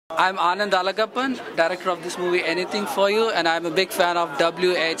I'm Anand Alagappan, director of this movie Anything for You, and I'm a big fan of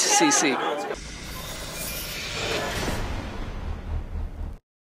WHCC.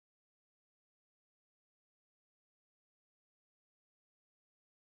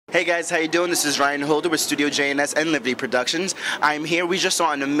 Hey guys, how you doing? This is Ryan Holder with Studio JNS and Livity Productions. I'm here. We just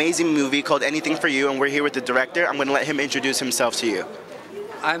saw an amazing movie called Anything for You, and we're here with the director. I'm going to let him introduce himself to you.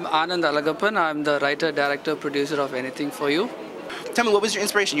 I'm Anand Alagappan. I'm the writer, director, producer of Anything for You. Tell me, what was your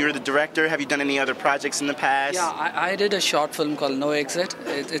inspiration? You were the director. Have you done any other projects in the past? Yeah, I did a short film called No Exit.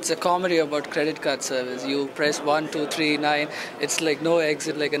 It's a comedy about credit card service. You press 1, 2, 3, 9. It's like no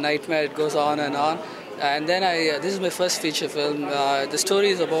exit, like a nightmare. It goes on and on. And then this is my first feature film. The story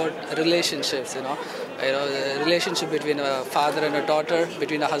is about relationships, the relationship between a father and a daughter,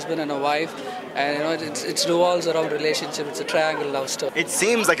 between a husband and a wife, and it revolves around relationship. It's a triangle love story. It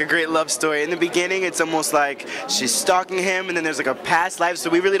seems like a great love story. In the beginning, it's almost like she's stalking him, and then there's like a past life,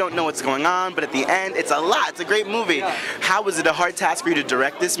 so we really don't know what's going on. But at the end, it's a lot. It's a great movie. Yeah. How was it a hard task for you to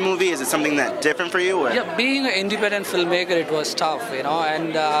direct this movie? Is it something that different for you? Or? Yeah, being an independent filmmaker, it was tough,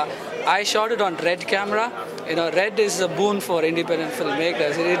 and I shot it on Red camera. Red is a boon for independent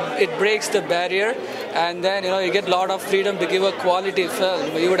filmmakers. It breaks the barrier, and then you get a lot of freedom to give a quality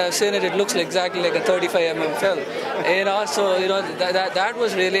film. You would have seen it. It looks exactly like a 35mm film. That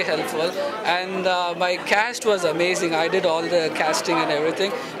was really helpful. And my cast was amazing. I did all the casting and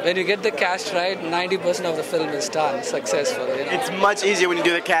everything. When you get the cast right, 90% of the film is done successful. It's much easier when you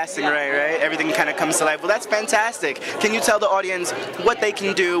do the casting right? Everything kind of comes to life. Well, that's fantastic. Can you tell the audience what they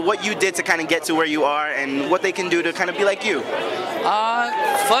can do, what you did to kind of get to where you are, and what they can do to kind of be like you?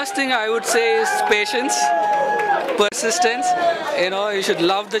 First thing I would say is patience, persistence. You should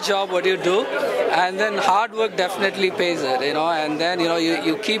love the job what you do, and then hard work definitely pays it. And then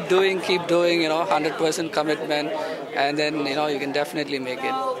you keep doing, 100% commitment, and then you can definitely make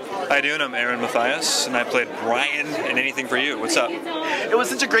it. How you doing? I'm Aaron Matthias, and I played Brian in Anything for You. What's up? It was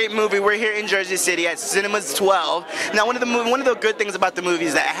such a great movie. We're here in Jersey City at Cinemas 12. Now, one of the good things about the movie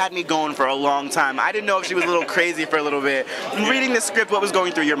is that it had me going for a long time. I didn't know if she was a little crazy for a little bit. Reading the script, what was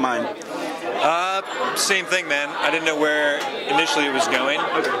going through your mind? Same thing, man. I didn't know where initially it was going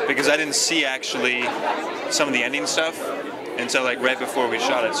because I didn't see actually some of the ending stuff until like right before we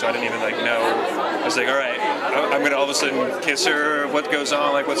shot it, so I didn't even know. I was like, all right, I'm gonna all of a sudden kiss her. What goes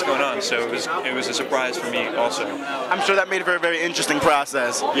on? Like, what's going on? So it was a surprise for me also. I'm sure that made it for a very interesting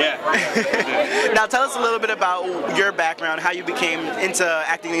process. Yeah. Now tell us a little bit about your background, how you became into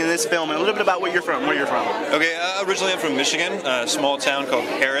acting in this film, and a little bit about where you're from. Okay, originally I'm from Michigan, a small town called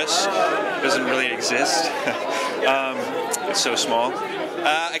Harris. It doesn't really exist. It's so small.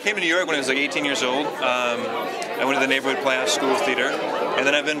 I came to New York when I was like 18 years old. I went to the neighborhood playhouse school of theater, and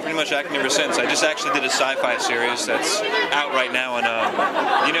then I've been pretty much acting ever since. I just actually did a sci-fi series that's out right now on,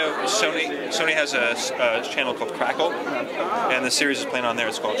 Sony has a channel called Crackle, and the series is playing on there.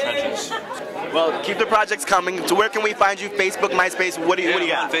 It's called Trenches. Well, keep the projects coming. So where can we find you? Facebook, MySpace, what do you got?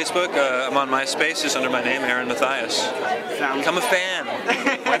 I'm on Facebook, I'm on MySpace, just under my name, Aaron Matthias. Become a fan.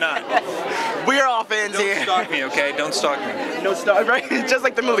 Why not? We're all fans here. Don't stalk me, okay? Don't stalk me. No stalking, right? Just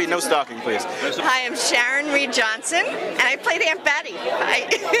like the movie, no stalking, please. Hi, I'm Sharon Reed Johnson, and I played Aunt Betty.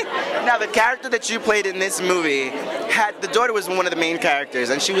 Hi. Now, the character that you played in this movie, the daughter was one of the main characters,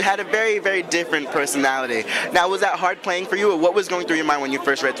 and she had a very, very different personality. Now, was that hard playing for you, or what was going through your mind when you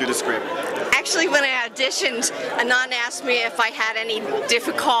first read through the script? Actually, when I auditioned, Anand asked me if I had any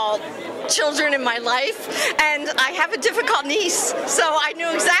difficult children in my life, and I have a difficult niece, so I knew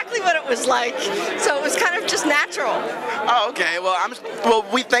exactly what it was like. So it was kind of just natural. Oh, okay. Well,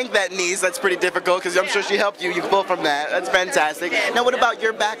 we thank that niece. That's pretty difficult because I'm sure she helped you. You pulled from that. That's fantastic. Now, what about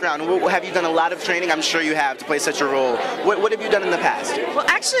your background? Have you done a lot of training? I'm sure you have to play such a role. What have you done in the past? Well,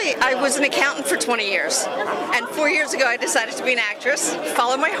 actually, I was an accountant for 20 years, and 4 years ago I decided to be an actress,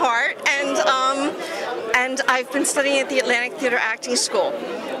 follow my heart, and I've been studying at the Atlantic Theater Acting School.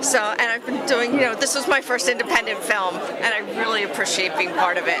 So, and I've been doing, this was my first independent film, and I really appreciate being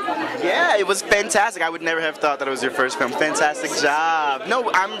part of it. Yeah, it was fantastic. I would never have thought that it was your first film. Fantastic job.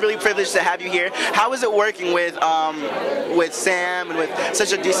 No, I'm really privileged to have you here. How is it working with Sam and with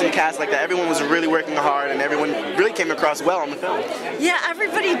such a decent cast like that? Everyone was really working hard, and everyone really came across well on the film. Yeah,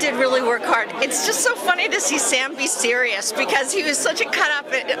 everybody did really work hard. It's just so funny to see Sam be serious because he was such a cut up,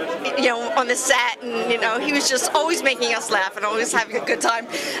 on the set, and he was just always making us laugh and always having a good time.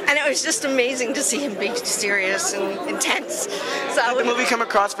 And it was just amazing to see him be serious and intense. So did the movie come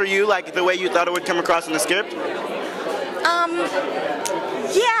across for you like the way you thought it would come across in the script?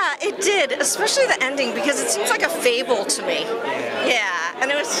 Yeah, it did, especially the ending because it seems like a fable to me. Yeah, and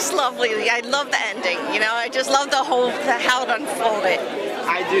it was just lovely. I love the ending. I just love how it unfolded.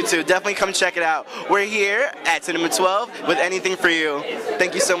 I do too. Definitely come check it out. We're here at Cinema 12 with Anything for You.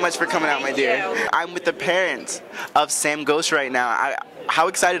 Thank you so much for coming out, my dear. I'm with the parents of Sam Ghosh right now. How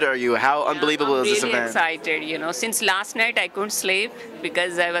excited are you? How unbelievable is this event? I'm really excited, you know. Since last night I couldn't sleep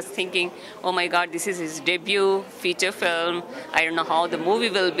because I was thinking, oh my God, this is his debut feature film. I don't know how the movie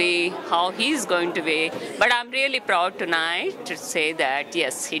will be, how he's going to be. But I'm really proud tonight to say that,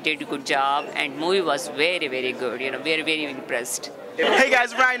 yes, he did a good job and movie was very, very good. You know, very, very impressed. Hey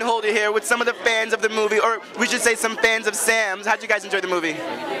guys, Ryan Holder here with some of the fans of the movie, or we should say some fans of Sam's. How'd you guys enjoy the movie?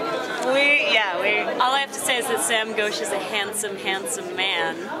 All I have to say is that Sam Ghosh is a handsome, handsome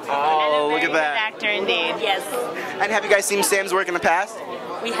man. Oh, look at that. Actor indeed. Yes. And have you guys seen Sam's work in the past?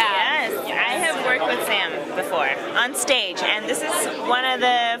 We have. Yes, I have worked with Sam before on stage, and this is one of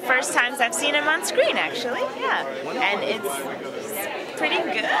the first times I've seen him on screen, actually. Yeah, and it's pretty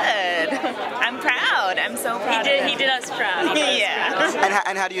good. I'm proud. I'm so proud. He did us proud. Yeah.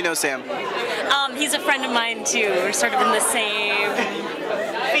 And how do you know Sam? He's a friend of mine too. We're sort of in the same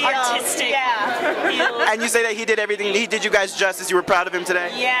artistic field. And you say that he did everything, he did you guys justice, you were proud of him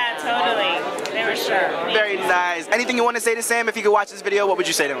today? Yeah, totally. They were sure. Very nice. Anything you want to say to Sam if he could watch this video, what would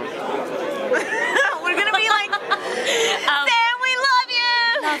you say to him? We're gonna be like, Sam, we love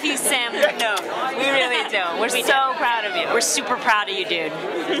you! Love you, Sam. No, we really do. We're so proud of you. We're super proud of you, dude.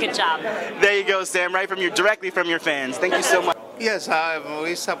 Good job. There you go, Sam, right from directly from your fans. Thank you so much. Yes,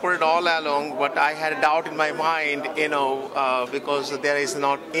 we supported all along, but I had a doubt in my mind, you know, because there is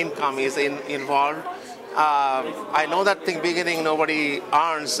not income involved. I know that thing beginning nobody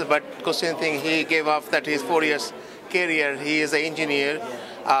earns, but question thing he gave up that his 4 years career, he is an engineer.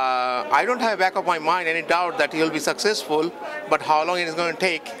 I don't have back of my mind any doubt that he'll be successful, but how long it is going to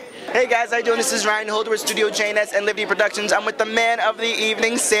take. Hey guys, how you doing? This is Ryan Holder with Studio JNS and Livity Productions. I'm with the man of the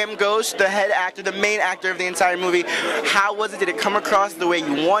evening, Sam Ghosh, the head actor, the main actor of the entire movie. How was it? Did it come across the way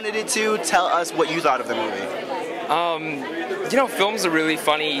you wanted it to? Tell us what you thought of the movie. You know, film's a really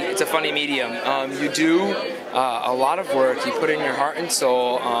funny, it's a funny medium. You do a lot of work, you put in your heart and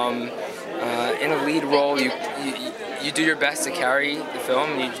soul. In a lead role, you do your best to carry the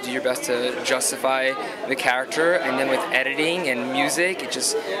film, you do your best to justify the character, and then with editing and music, it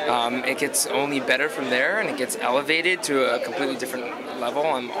gets only better from there, and it gets elevated to a completely different level.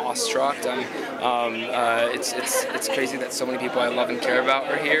 I'm awestruck. It's crazy that so many people I love and care about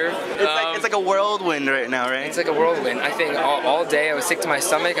are here. It's like a whirlwind right now, right? It's like a whirlwind. I think all day I was sick to my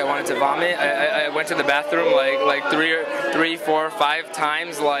stomach. I wanted to vomit. I went to the bathroom like three, 4, 5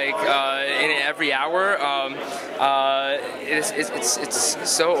 times, like in every hour. It's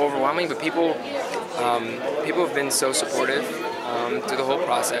so overwhelming, but people have been so supportive through the whole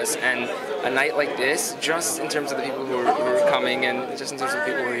process, and a night like this, just in terms of the people who are coming, and just in terms of the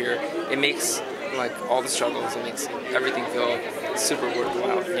people who are here, it makes like all the struggles, it makes everything feel super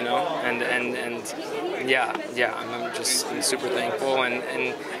worthwhile, you know, and yeah, I'm just super thankful,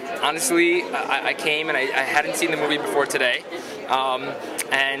 and honestly, I came and I hadn't seen the movie before today,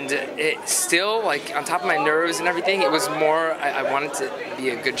 and it still, like, on top of my nerves and everything, it was more, I wanted to be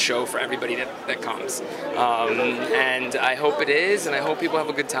a good show for everybody that comes, and I hope it is, and I hope people have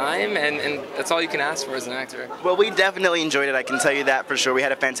a good time, and that's all you can ask for as an actor. Well, we definitely enjoyed it, I can tell you that for sure. We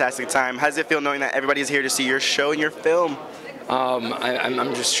had a fantastic time. How does it feel knowing that everybody's here to see your show and your film? I'm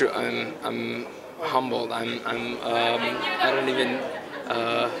humbled. I don't even.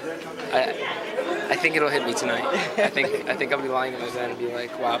 I think it'll hit me tonight. I think I'll be lying in my bed and be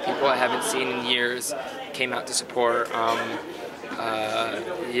like, wow, people I haven't seen in years came out to support.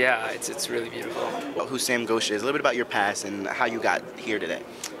 Yeah, it's really beautiful. Well, who Sam Ghosh is? A little bit about your past and how you got here today.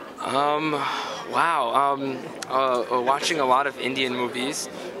 Wow. Watching a lot of Indian movies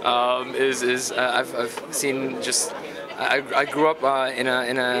I've seen just. I grew up in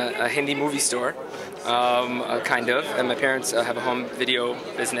a Hindi movie store, kind of, and my parents have a home video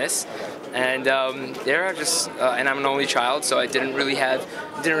business, and there are just, and I'm an only child, so I didn't really have,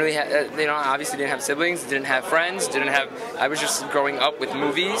 you know, obviously didn't have siblings, didn't have friends, I was just growing up with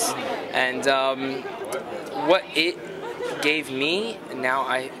movies, and what it gave me, now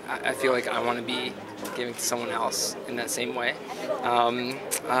I feel like I want to be giving to someone else in that same way. And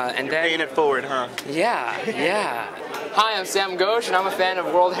then paying it forward, huh? Yeah. Hi, I'm Sam Ghosh, and I'm a fan of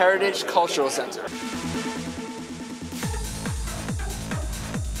World Heritage Cultural Center.